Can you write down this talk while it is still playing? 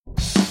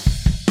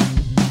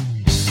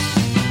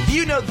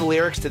know the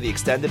lyrics to the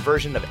extended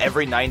version of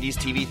every 90s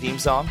TV theme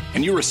song?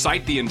 Can you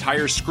recite the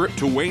entire script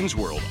to Wayne's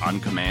World on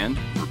command,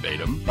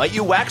 verbatim? Might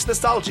you wax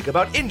nostalgic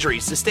about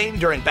injuries sustained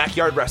during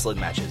backyard wrestling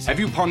matches? Have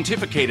you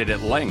pontificated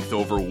at length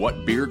over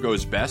what beer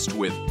goes best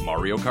with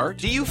Mario Kart?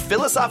 Do you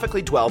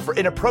philosophically dwell for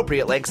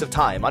inappropriate lengths of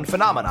time on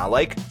phenomena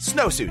like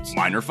snowsuits,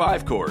 Minor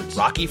 5 chords,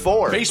 Rocky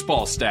IV,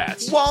 baseball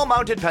stats,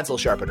 wall-mounted pencil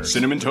sharpeners,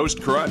 Cinnamon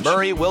Toast Crunch,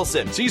 Murray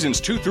Wilson, Seasons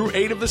 2 through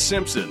 8 of The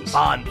Simpsons,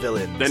 Bond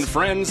villains? Then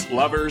friends,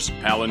 lovers,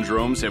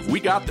 palindromes, have we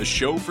got the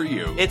show for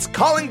you. It's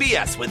Calling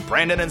BS with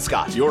Brandon and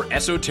Scott. Your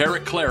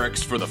esoteric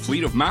clerics for the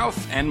fleet of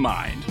mouth and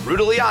mind.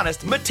 Brutally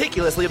honest,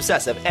 meticulously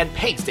obsessive, and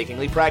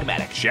painstakingly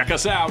pragmatic. Check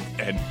us out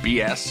at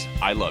BS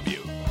I Love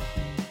You.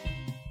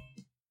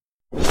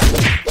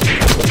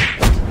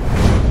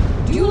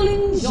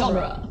 Dueling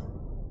genre.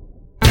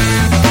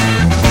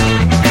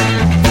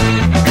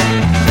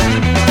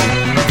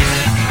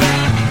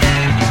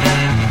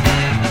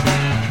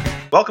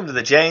 Welcome to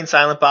the Jay and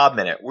Silent Bob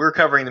Minute. We're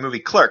covering the movie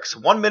Clerks,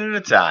 1 minute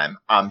at a time.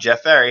 I'm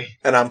Jeff Ferry.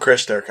 And I'm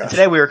Chris Durkoff.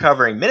 Today we are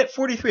covering minute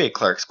 43 of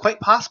Clerks,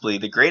 quite possibly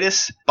the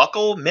greatest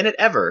buckle minute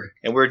ever.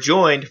 And we're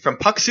joined from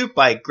Puck Soup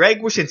by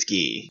Greg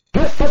Wyszynski.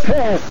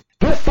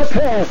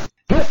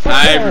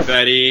 Hi,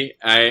 everybody.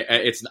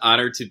 It's an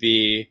honor to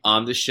be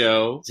on the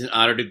show. It's an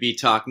honor to be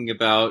talking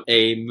about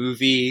a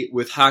movie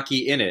with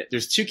hockey in it.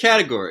 There's two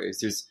categories.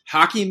 There's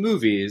hockey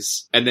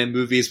movies and then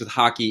movies with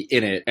hockey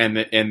in it.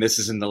 And this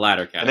is in the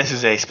latter category. And this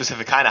is a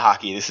specific kind of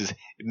hockey. This is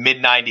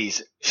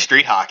mid-90s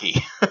street hockey.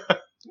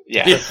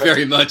 Yeah,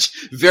 very much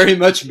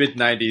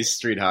mid-90s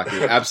street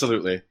hockey.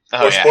 Absolutely.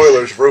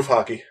 Spoilers, roof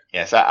hockey.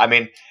 Yes,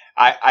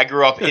 I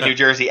grew up in New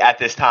Jersey at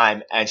this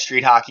time, and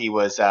street hockey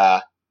was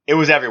it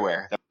was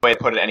everywhere. The way to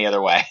put it any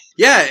other way.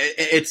 Yeah,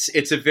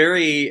 it's a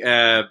very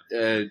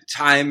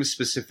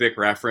time-specific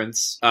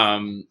reference,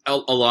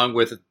 along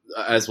with,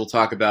 as we'll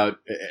talk about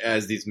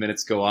as these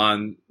minutes go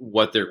on,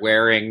 what they're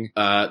wearing,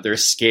 their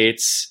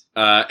skates,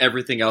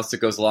 everything else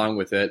that goes along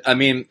with it. I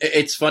mean,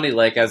 it's funny,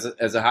 like, as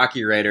a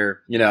hockey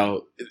writer, you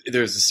know,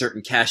 there's a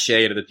certain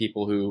cachet to the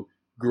people who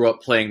grew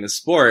up playing the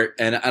sport,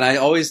 and I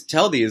always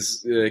tell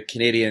these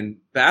Canadian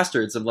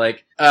bastards, I'm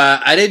like,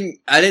 I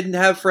didn't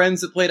have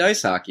friends that played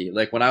ice hockey.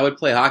 Like, when I would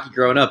play hockey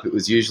growing up, it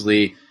was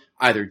usually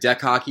either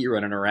deck hockey,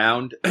 running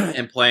around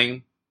and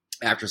playing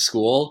after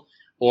school,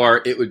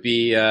 or it would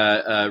be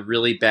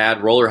really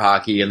bad roller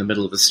hockey in the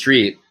middle of the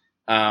street.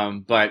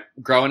 But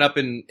growing up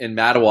in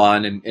Mattawa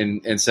and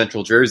in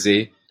Central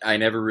Jersey, I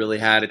never really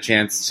had a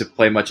chance to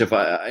play much ice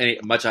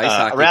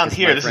hockey. Around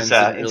here, this is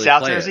in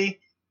South Jersey.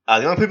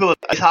 The only people that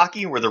ice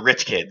hockey were the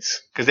rich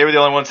kids, because they were the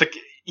only ones that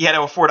you had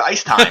to afford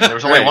ice time. There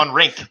was only Right. one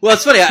rink. Well,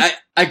 it's funny.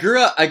 I grew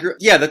up.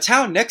 Yeah, the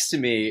town next to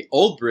me,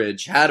 Old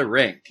Bridge, had a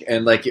rink,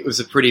 and like it was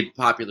a pretty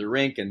popular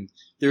rink, and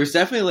there was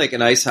definitely like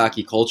an ice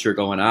hockey culture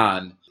going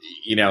on,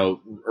 you know,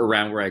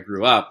 around where I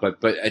grew up. But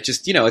it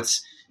just, you know,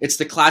 it's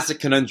the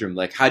classic conundrum.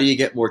 Like, how do you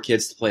get more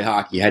kids to play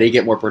hockey? How do you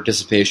get more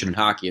participation in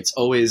hockey? It's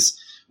always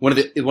one of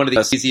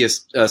the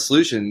easiest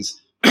solutions.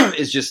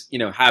 Is just, you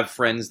know, have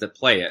friends that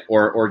play it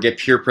or get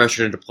peer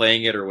pressured into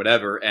playing it or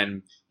whatever.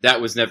 And that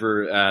was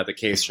never the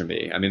case for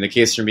me. I mean, the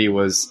case for me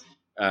was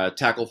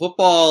tackle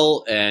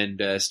football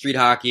and street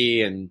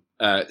hockey and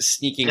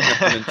sneaking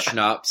peppermint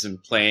schnapps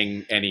and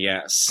playing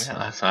NES.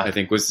 Yeah, I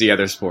think was the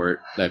other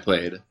sport I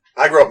played.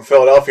 I grew up in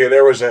Philadelphia.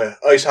 There was a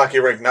ice hockey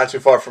rink not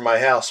too far from my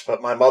house,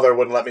 but my mother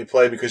wouldn't let me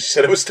play because she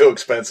said it was too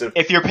expensive.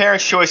 If your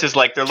parents' choice is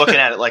like they're looking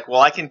at it like,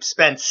 well, I can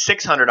spend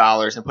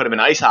 $600 and put them in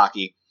ice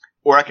hockey,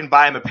 or I can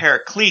buy him a pair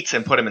of cleats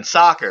and put him in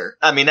soccer.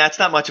 I mean, that's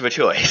not much of a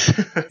choice.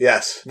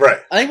 Yes, right.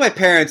 I think my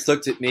parents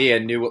looked at me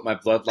and knew what my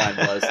bloodline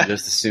was and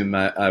just assumed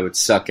I would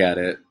suck at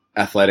it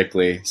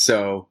athletically.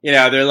 So, you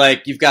know, they're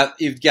like, you've got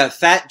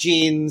fat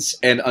genes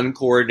and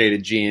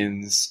uncoordinated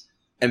genes,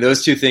 and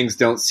those two things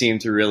don't seem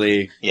to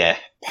really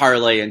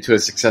parlay into a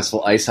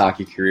successful ice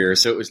hockey career.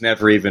 So it was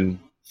never even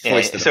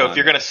foisted so upon if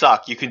you're going to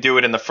suck, you can do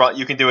it in the front,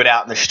 you can do it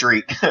out in the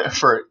street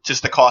for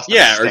just the cost of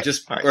the stick.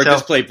 Just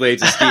play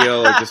Blades of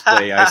Steel or just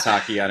play ice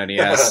hockey on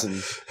NES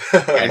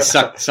and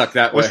suck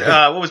that way.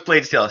 What was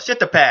Blades of Steel? Just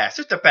the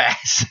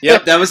pass.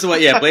 Yep, that was the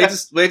one. Yeah,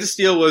 Blades of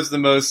Steel was the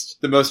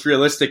most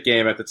realistic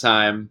game at the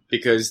time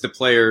because the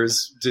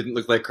players didn't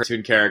look like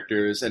cartoon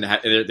characters and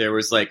there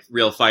was like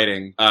real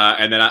fighting.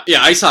 And then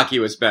ice hockey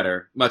was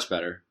better, much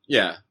better.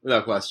 Yeah,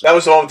 without question. That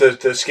was the one with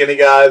the skinny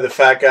guy, the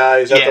fat guy.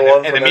 Is that the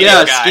one? And the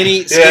medium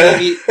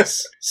guy.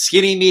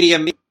 Skinny,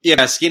 medium.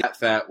 Yeah, skinny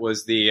fat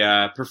was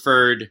the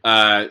preferred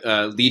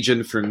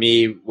legion for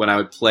me when I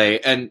would play.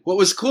 And what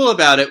was cool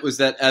about it was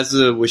that as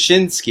a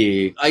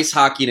Wyszynski, ice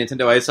hockey,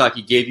 Nintendo ice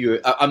hockey gave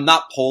you. I'm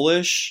not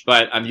Polish,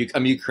 but I'm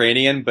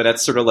Ukrainian, but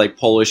that's sort of like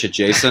Polish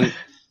adjacent.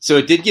 So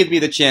it did give me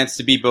the chance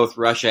to be both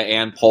Russia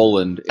and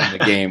Poland in the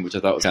game, which I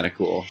thought was kind of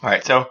cool. All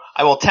right, so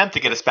I will attempt to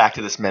get us back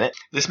to this minute.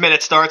 This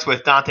minute starts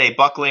with Dante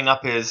buckling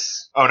up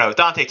his... Oh, no,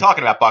 Dante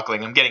talking about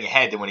buckling. I'm getting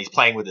ahead to when he's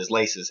playing with his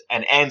laces,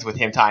 and ends with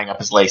him tying up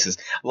his laces.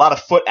 A lot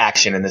of foot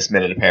action in this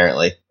minute,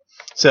 apparently.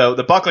 So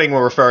the buckling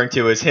we're referring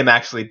to is him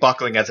actually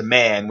buckling as a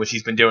man, which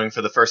he's been doing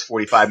for the first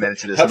 45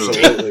 minutes of this movie.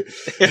 Absolutely.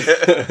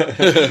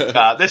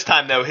 This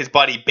time, though, his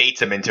buddy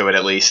baits him into it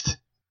at least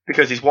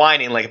because he's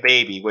whining like a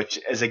baby, which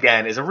is a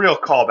real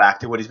callback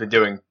to what he's been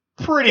doing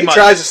pretty much.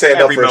 He tries to stand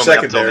up every for a moment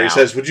second up till there. He now.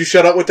 says, "Would you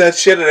shut up with that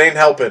shit? It ain't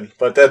helping."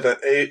 But then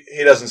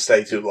he doesn't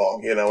stay too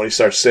long, when he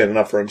starts standing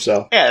up for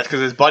himself. Yeah, that's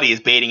because his buddy is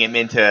baiting him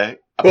into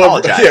Well,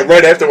 apologizing. yeah,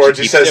 right afterwards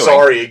he keeps says doing.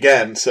 sorry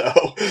again. So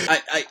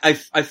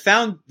I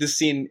found this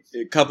scene,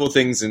 a couple of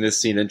things in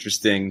this scene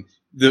interesting.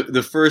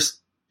 The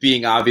first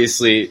being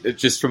obviously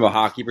just from a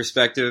hockey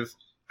perspective,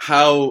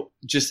 how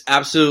just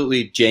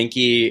absolutely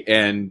janky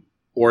and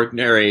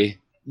ordinary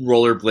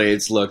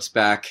rollerblades looks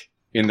back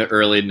in the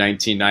early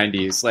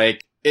 1990s.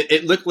 Like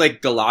it looked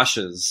like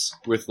galoshes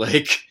with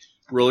like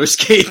roller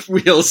skate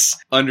wheels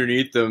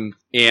underneath them,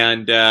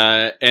 and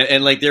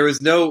like there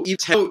was no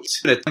attempt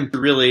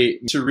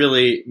to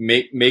really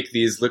make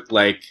these look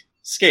like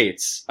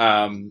skates.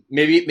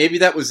 Maybe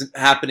that was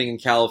happening in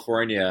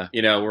California,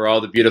 where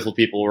all the beautiful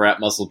people were at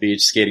Muscle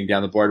Beach skating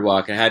down the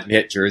boardwalk and hadn't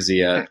hit Jersey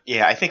yet.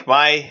 Yeah, I think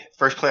my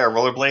first pair of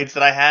rollerblades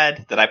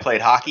that I played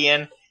hockey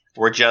in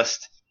were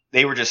just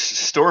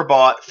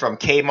store-bought from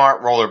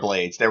Kmart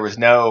rollerblades. There was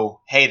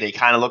no, hey, they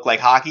kind of look like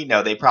hockey.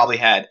 No, they probably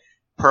had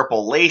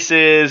purple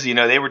laces.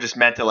 They were just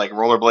meant to like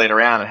rollerblade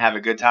around and have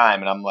a good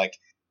time. And I'm like,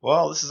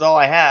 well, this is all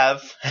I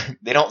have.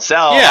 They don't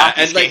sell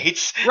hockey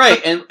skates. Right.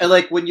 And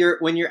like when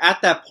you're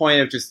at that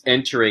point of just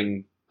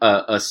entering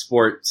a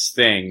sports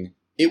thing,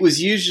 it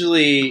was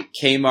usually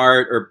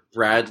Kmart or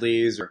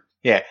Bradley's or.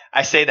 Yeah,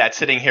 I say that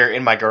sitting here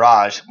in my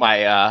garage,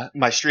 my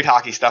street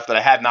hockey stuff that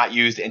I have not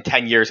used in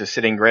 10 years is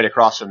sitting right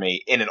across from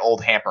me in an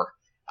old hamper.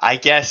 I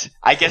guess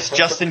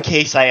just in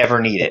case I ever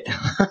need it.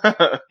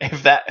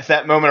 if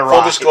that moment full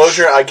arrives.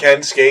 disclosure, I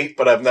can skate,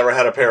 but I've never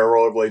had a pair of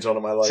rollerblades on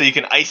in my life. So you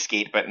can ice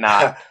skate, but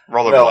not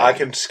rollerblade. No, I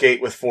can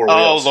skate with four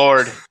wheels. Oh,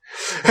 Lord.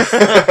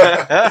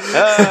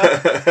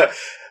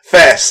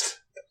 Fast.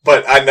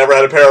 But I never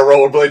had a pair of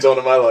rollerblades on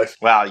in my life.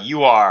 Wow,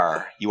 you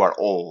are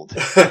old.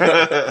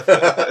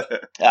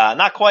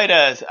 Not quite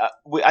as.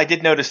 I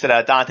did notice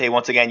that Dante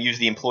once again used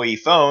the employee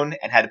phone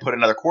and had to put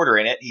another quarter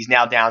in it. He's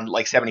now down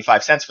like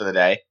 75 cents for the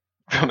day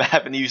from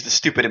having to use the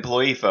stupid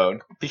employee phone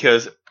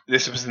because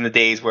this was in the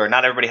days where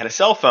not everybody had a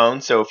cell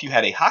phone. So if you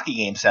had a hockey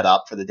game set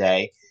up for the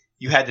day,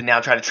 you had to now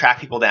try to track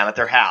people down at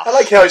their house. I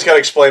like how he's got to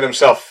explain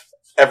himself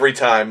every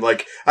time.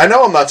 Like, I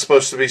know I'm not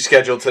supposed to be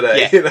scheduled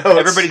today. Yeah,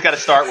 everybody's got to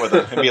start with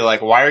him and be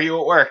like, why are you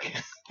at work?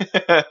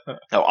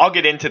 No, I'll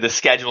get into the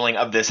scheduling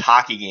of this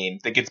hockey game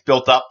that gets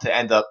built up to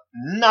end up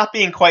not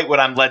being quite what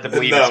I'm led to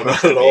believe it's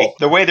supposed to be.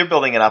 The way they're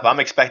building it up, I'm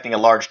expecting a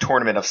large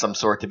tournament of some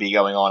sort to be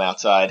going on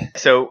outside.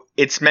 So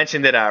it's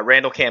mentioned that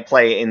Randall can't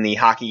play in the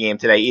hockey game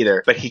today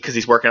either, but because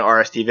he's working at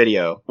RST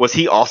Video. Was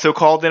he also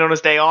called in on his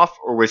day off,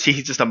 or was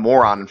he just a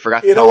moron and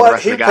forgot to tell the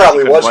rest of the guys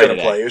probably was going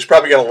to play. He was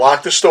probably going to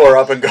lock the store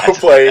up and go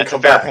play and come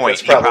back. That's a fair point.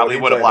 He probably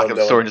would have locked up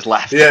the store and just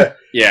left. Yeah.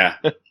 Yeah.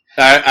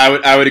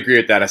 I would agree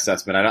with that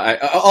assessment.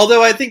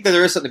 Although I think that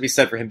there is something to be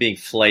said for him being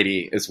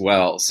flighty as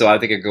well, so I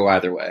think it'd go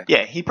either way.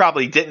 Yeah, he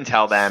probably didn't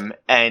tell them,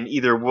 and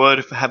either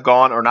would have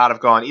gone or not have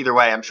gone. Either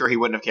way, I'm sure he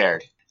wouldn't have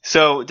cared.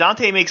 So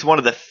Dante makes one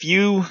of the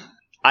few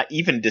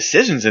even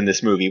decisions in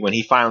this movie when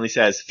he finally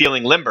says,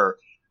 feeling limber,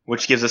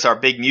 which gives us our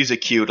big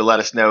music cue to let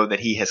us know that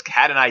he has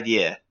had an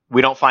idea.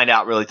 We don't find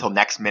out really till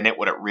next minute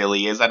what it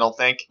really is, I don't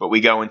think. But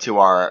we go into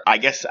our, I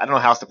guess, I don't know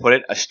how else to put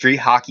it, a street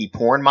hockey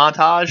porn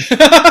montage.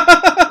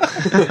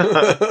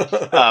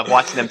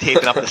 Watching them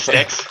taping up the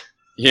sticks.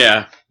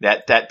 Yeah.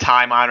 That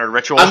time-honored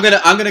ritual. I'm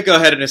gonna go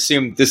ahead and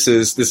assume this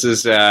is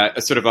a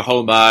sort of a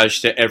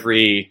homage to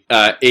every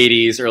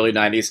 80s, early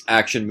 90s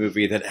action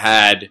movie that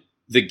had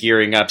the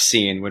gearing up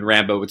scene when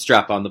Rambo would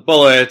strap on the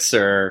bullets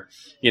or,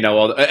 and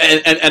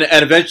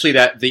eventually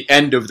that the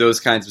end of those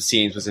kinds of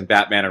scenes was in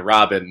Batman and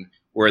Robin,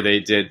 where they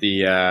did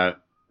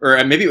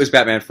or maybe it was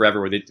Batman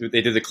Forever, where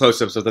they did the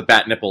close-ups of the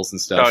bat nipples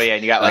and stuff. Oh yeah,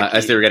 and you got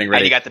as they were getting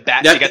ready. And you got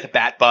the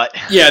bat butt.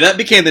 Yeah, that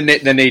became the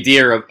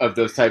nadir of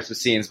those types of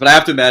scenes. But I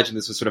have to imagine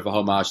this was sort of a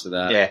homage to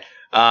that. Yeah.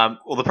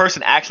 Well, the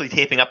person actually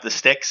taping up the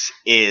sticks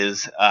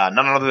is none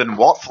other than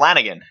Walt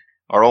Flanagan,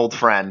 our old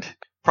friend.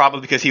 Probably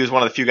because he was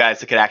one of the few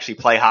guys that could actually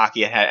play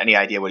hockey and had any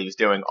idea what he was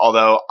doing.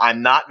 Although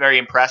I'm not very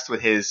impressed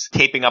with his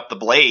taping up the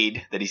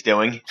blade that he's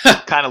doing.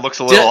 Kind of looks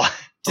a little.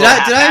 Do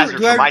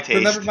I taste.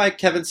 remember my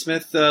Kevin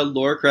Smith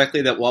lore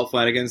correctly that Walt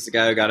Flanagan's the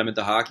guy who got him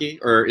into hockey?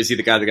 Or is he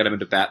the guy that got him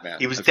into Batman?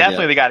 He was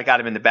definitely the guy that got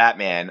him into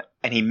Batman.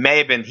 And he may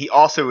have been,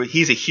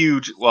 he's a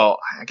huge, well,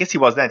 I guess he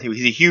was then too.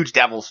 He's a huge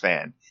Devils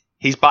fan.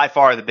 He's by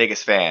far the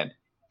biggest fan.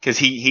 Because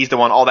he's the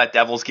one, all that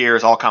Devils gear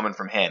is all coming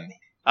from him.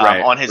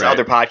 On his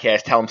other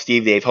podcast, Tell Him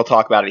Steve Dave, he'll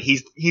talk about it.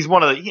 He's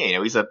one of the,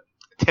 he's a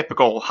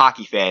typical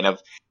hockey fan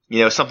of,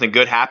 something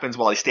good happens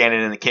while he's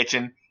standing in the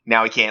kitchen.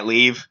 Now he can't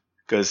leave.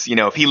 Because,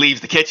 if he leaves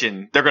the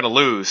kitchen, they're going to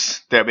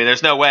lose.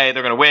 There's no way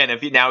they're going to win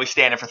if now he's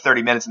standing for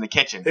 30 minutes in the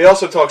kitchen. He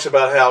also talks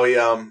about how he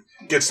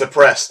gets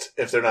depressed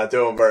if they're not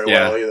doing very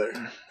well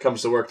either.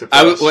 Comes to work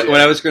depressed. When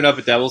I was growing up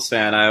a Devils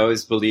fan, I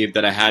always believed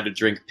that I had to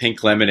drink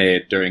pink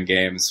lemonade during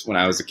games when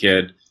I was a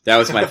kid. That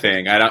was my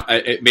thing.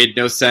 It made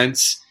no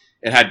sense.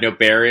 It had no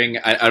bearing.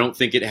 I don't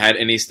think it had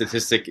any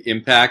statistic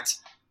impact.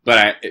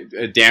 But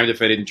damned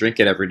if I didn't drink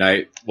it every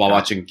night while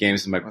watching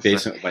games in my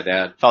basement with my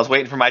dad. If I was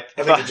waiting for my,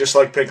 I think you just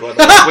like pink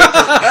lemonade.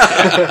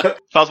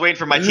 if I was waiting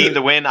for my team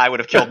to win, I would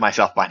have killed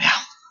myself by now.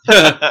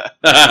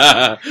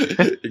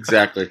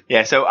 Exactly.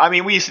 Yeah. So I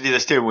mean, we used to do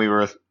this too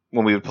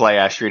when we would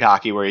play street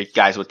hockey, where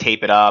guys would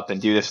tape it up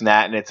and do this and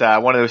that, and it's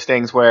one of those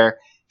things where,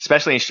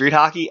 especially in street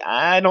hockey,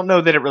 I don't know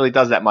that it really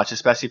does that much,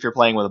 especially if you're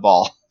playing with a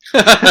ball.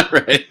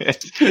 Right.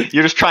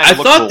 You're just trying to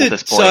look cool at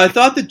this point. So I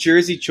thought the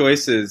jersey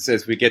choices,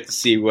 as we get to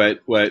see what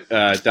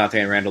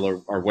Dante and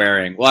Randall are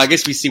wearing. Well, I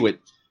guess we see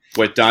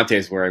what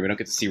Dante's wearing. We don't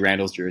get to see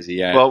Randall's jersey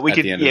yet. Well, we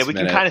can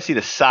kind of see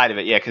the side of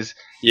it, because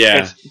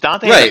it's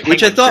Dante, right?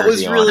 Which I thought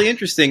was really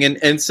interesting,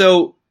 and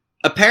so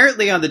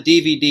apparently on the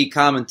DVD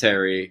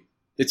commentary,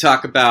 they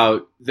talk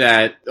about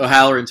that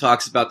O'Halloran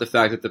talks about the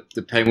fact that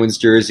the Penguins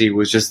jersey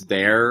was just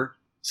there,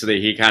 so that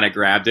he kind of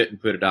grabbed it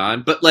and put it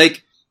on, but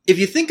like. If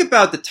you think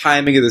about the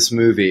timing of this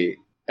movie,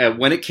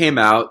 when it came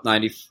out,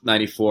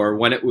 94,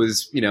 when it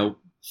was,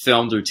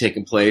 filmed or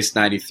taking place,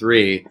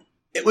 93,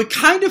 it would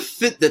kind of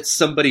fit that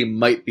somebody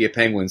might be a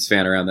Penguins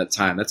fan around that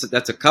time.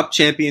 That's a Cup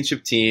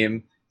championship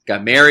team. It's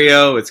got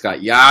Mario. It's got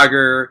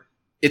Jagr.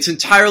 It's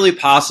entirely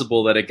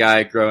possible that a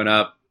guy growing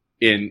up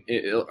in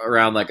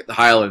around like the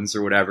Highlands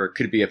or whatever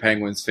could be a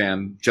Penguins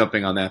fan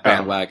jumping on that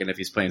bandwagon if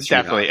he's playing street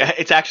definitely hockey.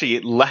 It's actually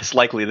less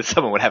likely that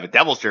someone would have a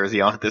Devils jersey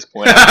on at this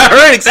point.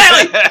 Right,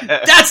 exactly.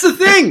 That's the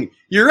thing.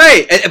 You're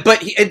right. But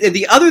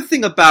the other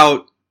thing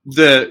about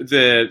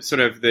the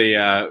sort of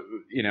the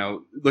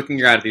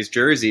looking around at these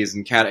jerseys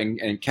and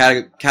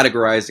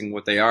categorizing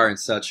what they are and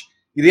such.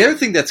 The other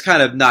thing that's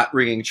kind of not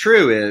ringing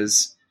true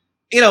is,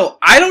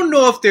 I don't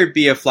know if there'd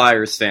be a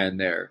Flyers fan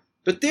there.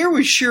 But there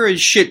would sure as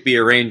shit be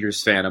a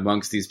Rangers fan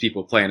amongst these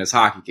people playing this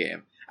hockey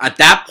game. At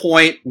that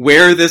point,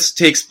 where this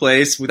takes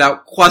place,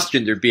 without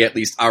question, there'd be at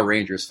least a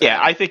Rangers fan. Yeah,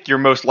 I think your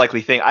most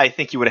likely thing, I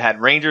think you would have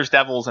had Rangers,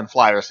 Devils, and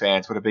Flyers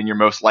fans would have been your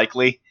most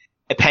likely.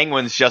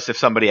 Penguins, just if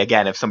somebody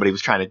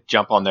was trying to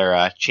jump on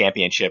their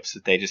championships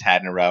that they just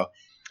had in a row.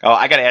 Oh,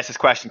 I got to ask this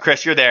question.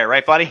 Chris, you're there,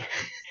 right, buddy?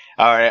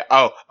 All right.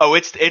 Oh,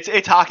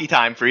 it's hockey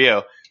time for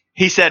you.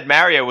 He said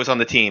Mario was on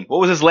the team. What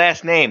was his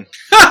last name?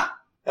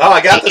 Oh,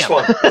 I got this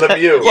one.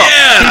 Lemieux.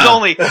 Well, he's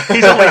only the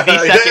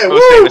second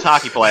most famous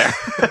hockey player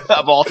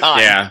of all time.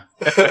 Yeah,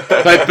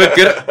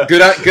 but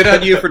good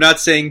on you for not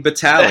saying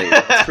Batali.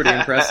 That's pretty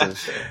impressive.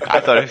 I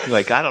thought it was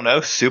like, I don't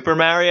know, Super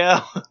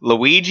Mario,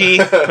 Luigi.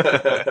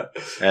 That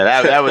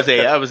was a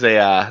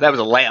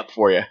layup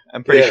for you.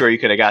 I'm pretty sure you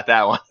could have got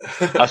that one.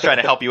 I was trying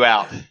to help you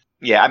out.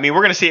 Yeah, I mean,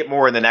 we're gonna see it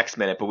more in the next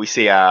minute, but we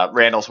see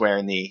Randall's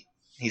wearing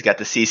he's got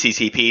the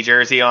CCCP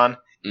jersey on,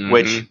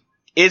 which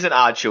is an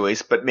odd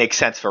choice, but makes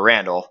sense for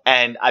Randall.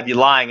 And I'd be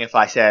lying if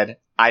I said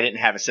I didn't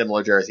have a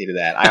similar jersey to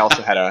that. I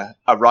also had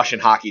a Russian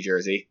hockey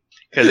jersey,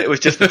 because it was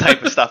just the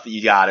type of stuff that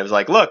you got. It was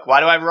like, look, why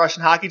do I have a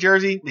Russian hockey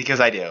jersey?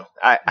 Because I do.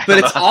 But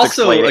it's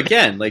also,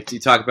 again, like you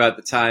talk about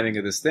the timing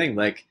of this thing,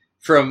 like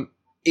from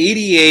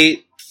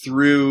 88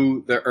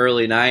 through the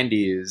early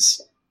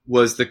 90s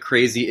was the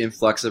crazy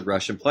influx of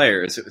Russian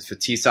players. It was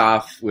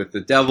Fetisov with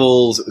the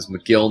Devils. It was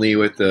McGillney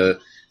with the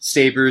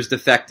Sabres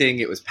defecting.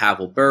 It was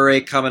Pavel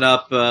Bure coming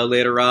up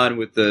later on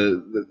with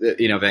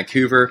the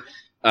Vancouver.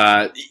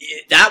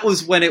 That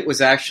was when it was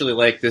actually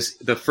like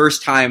the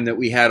first time that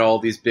we had all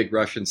these big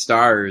Russian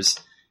stars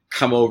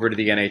come over to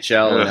the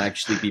NHL and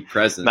actually be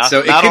present. Not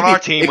on our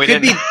team, we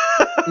didn't.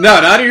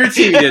 No, not on your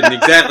team, you didn't.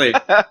 Exactly.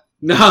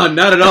 No,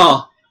 not at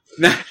all.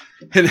 Not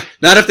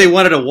if they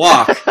wanted to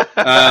walk.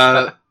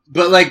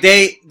 But like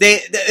they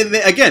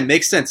again,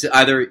 makes sense.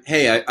 Either,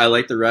 hey, I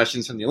like the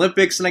Russians from the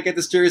Olympics and I get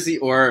this jersey,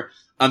 or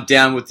I'm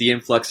down with the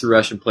influx of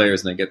Russian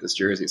players and I get this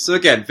jersey. So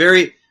again,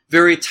 very,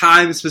 very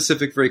time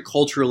specific, very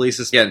culturally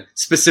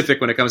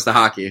specific when it comes to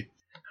hockey.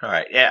 All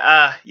right.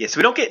 Yeah. So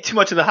we don't get too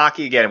much of the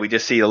hockey again. We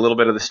just see a little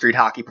bit of the street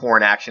hockey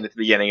porn action at the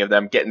beginning of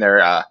them getting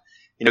their,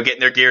 getting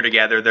their gear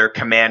together, their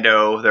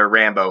commando, their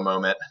Rambo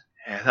moment.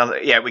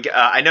 Yeah.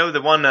 I know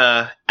the one,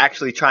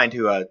 actually trying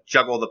to,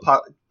 juggle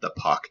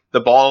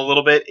the ball a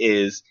little bit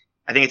is,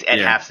 I think it's Ed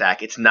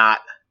Halfsack. It's not,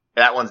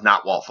 that one's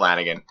not Walt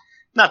Flanagan.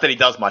 Not that he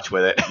does much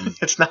with it.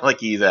 It's not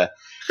like he's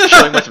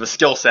showing much of a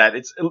skill set.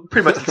 It's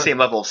pretty much the same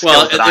level of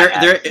skill that I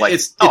have. Like,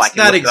 it's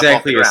not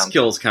exactly a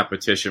skills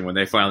competition when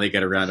they finally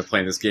get around to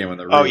playing this game on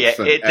the roof. Oh yeah,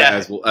 it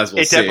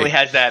definitely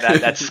has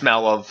that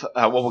smell of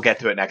we'll get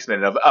to it next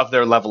minute of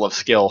their level of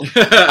skill.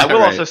 I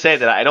will also say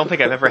that I don't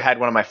think I've ever had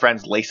one of my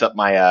friends lace up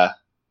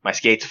my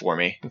skates for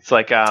me. It's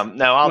like, no,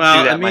 I'll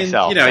do that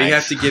myself. You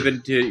have to give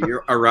in to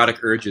your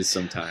erotic urges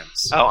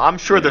sometimes. Oh, I'm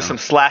sure there's some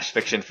slash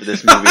fiction for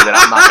this movie that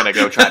I'm not going to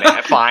go try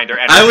to find or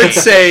entertain. I would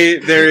say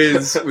there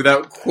is,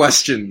 without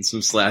question,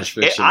 some slash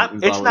fiction.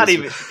 It's not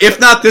even...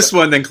 If not this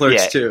one, then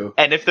Clerks 2.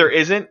 And if there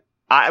isn't,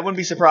 I wouldn't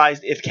be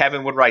surprised if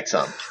Kevin would write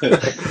some.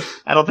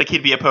 I don't think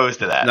he'd be opposed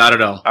to that. Not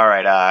at all. All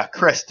right,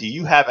 Chris, do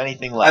you have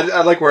anything left?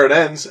 I like where it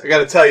ends. I got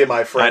to tell you,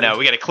 my friend. I know,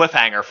 we got a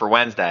cliffhanger for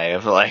Wednesday.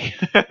 Of like,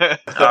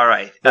 all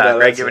right,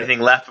 Greg, do you have anything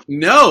left?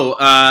 No,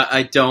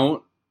 I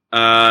don't.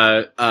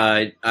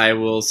 I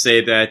will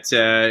say that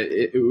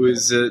it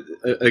was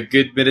a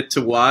good minute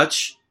to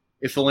watch,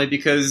 if only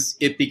because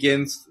it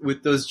begins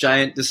with those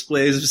giant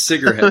displays of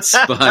cigarettes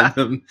behind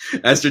them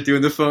as they're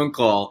doing the phone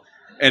call.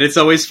 And it's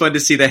always fun to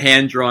see the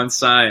hand-drawn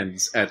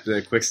signs at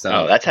the Quick Stop.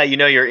 Oh, that's how you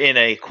know you're in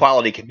a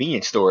quality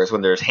convenience store, is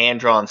when there's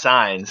hand-drawn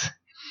signs.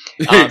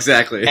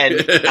 Exactly.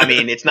 And, I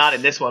mean, it's not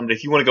in this one, but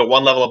if you want to go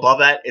one level above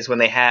that, is when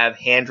they have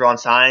hand-drawn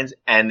signs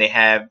and they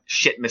have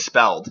shit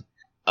misspelled.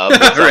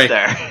 What's Right.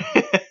 up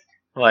there?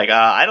 Like,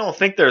 I don't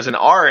think there's an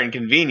R in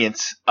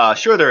convenience.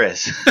 Sure there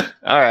is.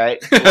 All right.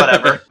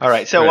 Whatever. All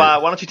right. So,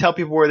 Right. why don't you tell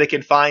people where they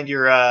can find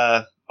your,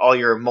 all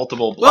your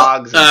multiple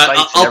blogs and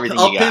sites and everything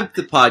I'll you got? pimp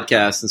the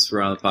podcast since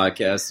we're on the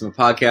podcast. So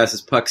my podcast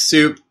is Puck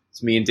Soup.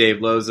 It's me and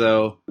Dave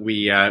Lozo.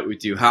 We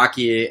do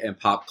hockey and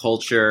pop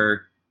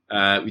culture.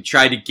 We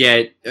try to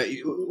get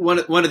one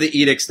of the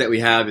edicts that we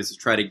have is to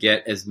try to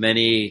get as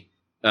many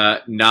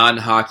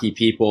non-hockey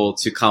people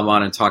to come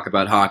on and talk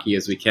about hockey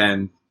as we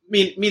can.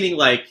 Meaning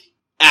like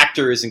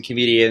actors and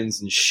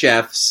comedians and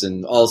chefs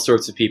and all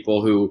sorts of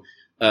people who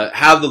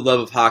have the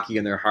love of hockey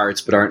in their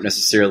hearts but aren't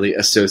necessarily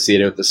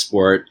associated with the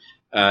sport.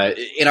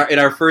 In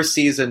our first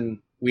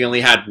season, we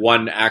only had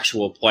one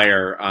actual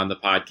player on the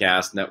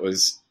podcast, and that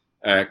was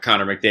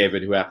Connor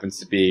McDavid, who happens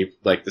to be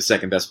like the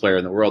second best player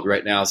in the world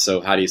right now.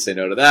 So how do you say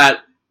no to that?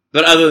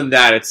 But other than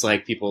that, it's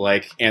like people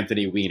like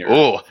Anthony Weiner,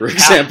 for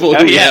example.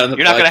 You're not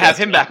going to have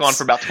him back on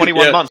for about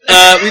 21 months.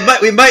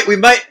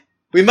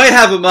 We might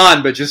have him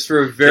on, but just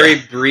for a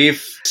very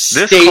brief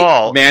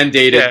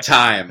state-mandated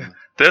time.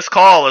 This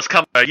call is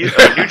coming from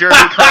a New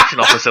Jersey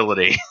correctional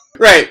facility.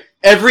 Right.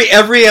 Every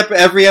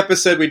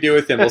episode we do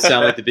with him will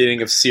sound like the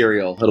beginning of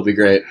Serial. It'll be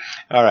great.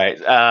 All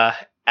right.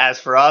 As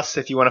for us,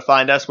 if you want to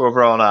find us, we're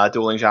over on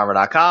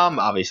duelinggenre.com.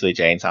 Obviously,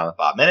 Jay and Silent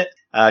Bob Minute.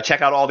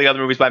 Check out all the other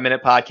Movies by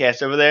Minute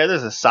podcasts over there.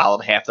 There's a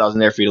solid half dozen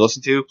there for you to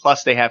listen to.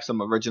 Plus, they have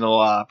some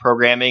original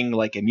programming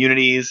like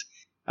Immunities.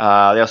 They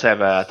also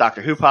have a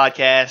Doctor Who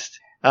podcast.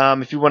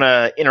 If you want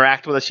to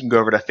interact with us, you can go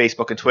over to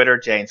Facebook and Twitter,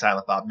 Jay and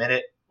Silent Bob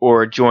Minute,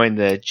 or join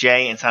the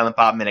Jay and Silent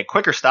Bob Minute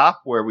Quicker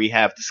Stop, where we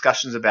have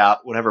discussions about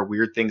whatever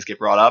weird things get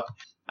brought up.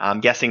 I'm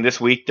guessing this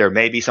week there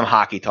may be some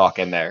hockey talk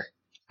in there.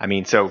 I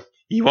mean, so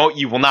you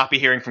will not be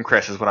hearing from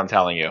Chris, is what I'm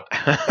telling you.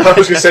 I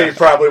was going to say you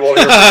probably won't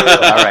hear from me.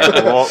 All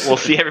right, we'll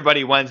see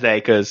everybody Wednesday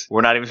because we're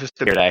not even supposed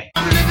to be here today.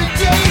 I'm living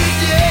day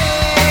to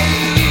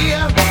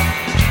day,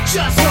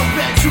 just so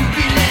bad to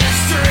be